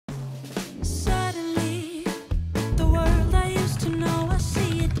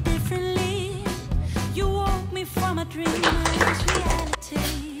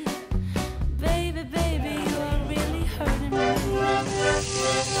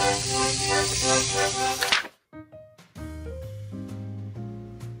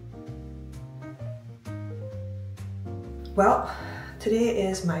Well, today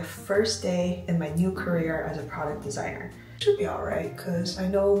is my first day in my new career as a product designer. Should be alright because I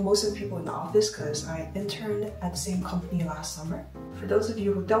know most of the people in the office because I interned at the same company last summer. For those of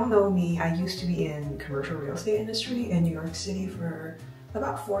you who don't know me, I used to be in commercial real estate industry in New York City for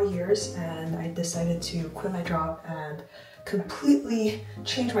about 4 years, and I decided to quit my job and completely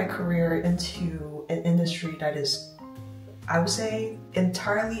change my career into an industry that is, I would say,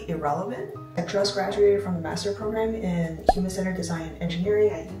 entirely irrelevant. I just graduated from the master program in human-centered design and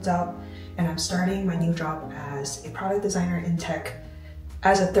engineering at UW, and I'm starting my new job as a product designer in tech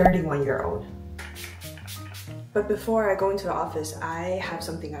as a 31-year-old. But before I go into the office, I have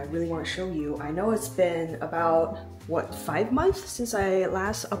something I really want to show you. I know it's been about, what, 5 months since I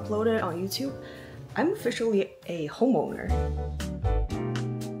last uploaded on YouTube? I'm officially a homeowner.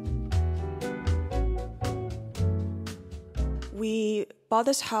 We bought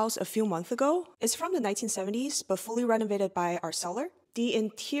this house a few months ago. It's from the 1970s, but fully renovated by our seller. The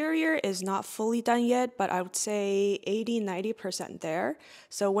interior is not fully done yet, but I would say 80–90% there.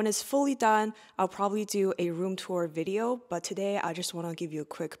 So when it's fully done, I'll probably do a room tour video, but today I just want to give you a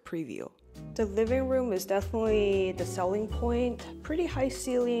quick preview. The living room is definitely the selling point. Pretty high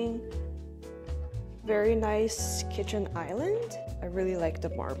ceiling, very nice kitchen island. I really like the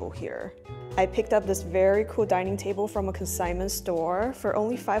marble here. I picked up this very cool dining table from a consignment store for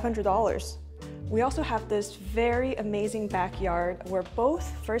only $500. We also have this very amazing backyard. We're both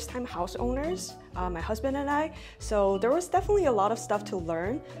first-time house owners, my husband and I, so there was definitely a lot of stuff to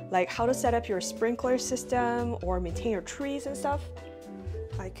learn, like how to set up your sprinkler system or maintain your trees and stuff.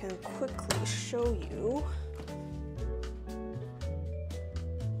 I can quickly show you.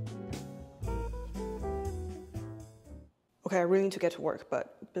 Okay, I really need to get to work,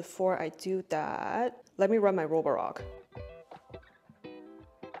 but before I do that, let me run my Roborock.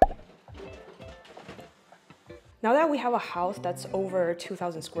 Now that we have a house that's over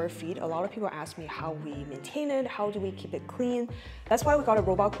 2,000 square feet, a lot of people ask me how we maintain it, how do we keep it clean. That's why we got a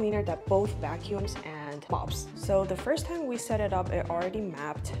robot cleaner that both vacuums and mops. So the first time we set it up, it already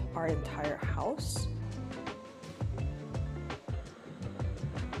mapped our entire house.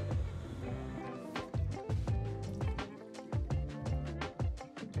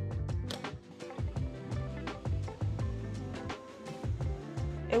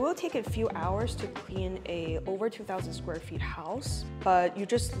 It will take a few hours to clean a over 2,000 square feet house, but you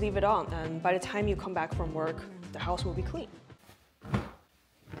just leave it on, and by the time you come back from work, the house will be clean.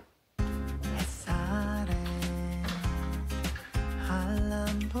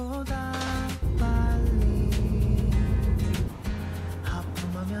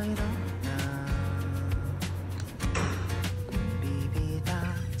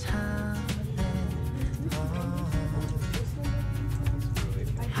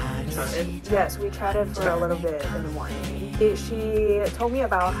 Yes, we chatted for a little bit in the morning. She told me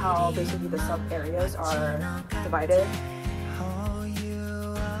about how basically the sub areas are divided.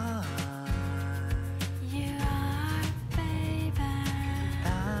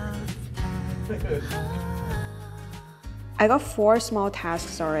 I got 4 small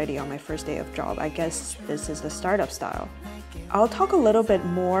tasks already on my first day of job. I guess this is the startup style. I'll talk a little bit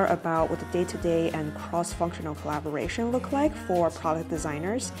more about what the day-to-day and cross-functional collaboration look like for product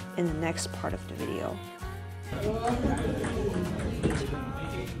designers in the next part of the video.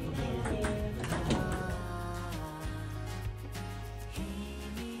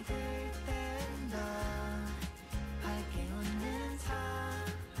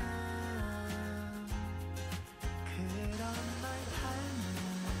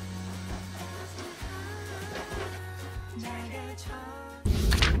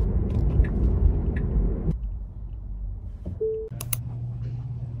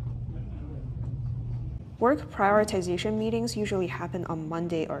 Work prioritization meetings usually happen on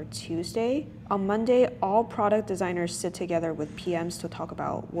Monday or Tuesday. On Monday, all product designers sit together with PMs to talk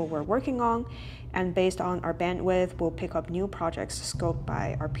about what we're working on, and based on our bandwidth, we'll pick up new projects scoped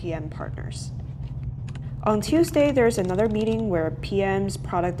by our PM partners. On Tuesday, there's another meeting where PMs,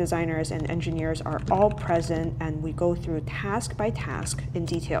 product designers, and engineers are all present, and we go through task by task in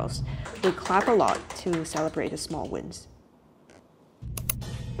details. We clap a lot to celebrate the small wins.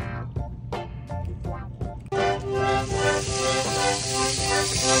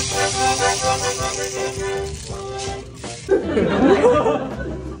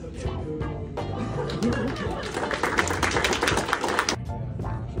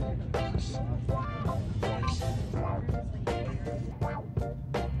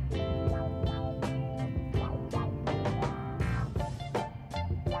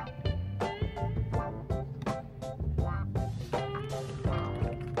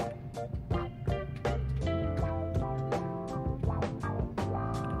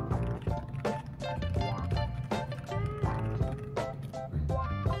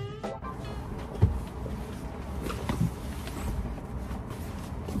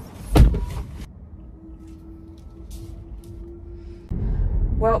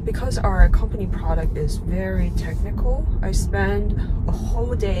 because our company product is very technical, I spend a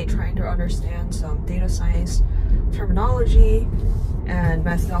whole day trying to understand some data science terminology and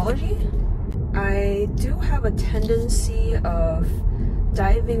methodology. I do have a tendency of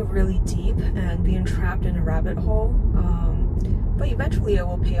diving really deep and being trapped in a rabbit hole, but eventually it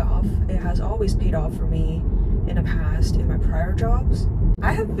will pay off. It has always paid off for me in the past in my prior jobs.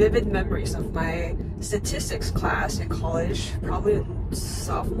 I have vivid memories of my statistics class in college, probably in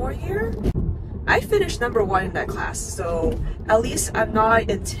sophomore year. I finished #1 in that class, so at least I'm not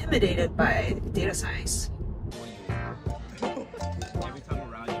intimidated by data science.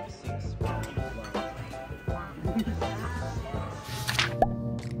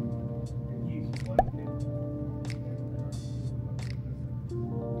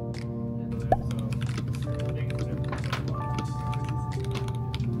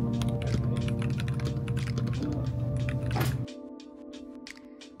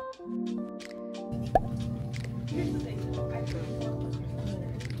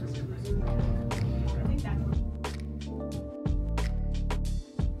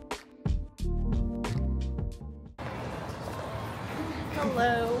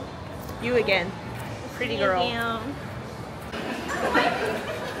 Hello. You again. Pretty girl.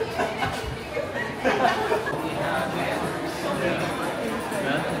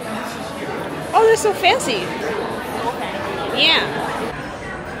 Oh, they're so fancy. Yeah.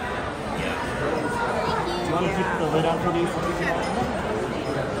 Do you want to keep the lid on for these?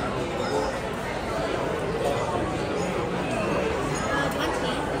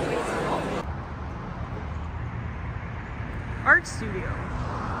 Art studio.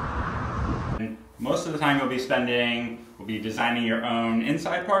 Most of the time we'll be designing your own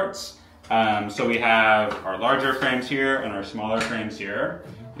inside parts. So we have our larger frames here and our smaller frames here.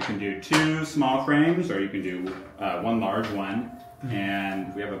 You can do 2 small frames or you can do 1 large one.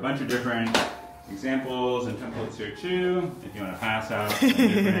 And we have a bunch of different examples and templates here too, if you want to pass out some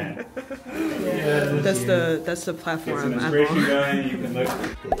different That's the get platform. some inspiration going. You can look.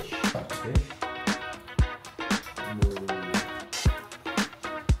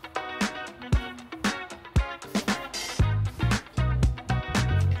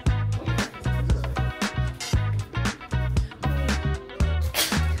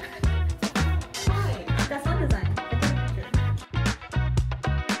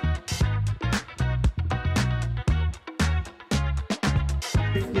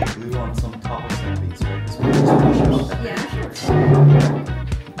 Glue on some top of some of these, right? Yeah, sure.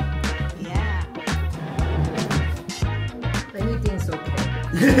 Yeah. Anything's okay.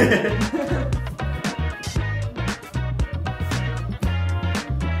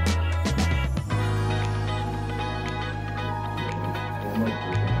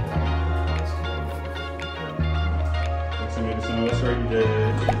 Maybe some of us already did.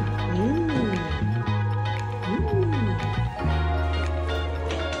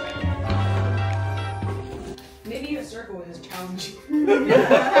 Maybe a circle is challenging.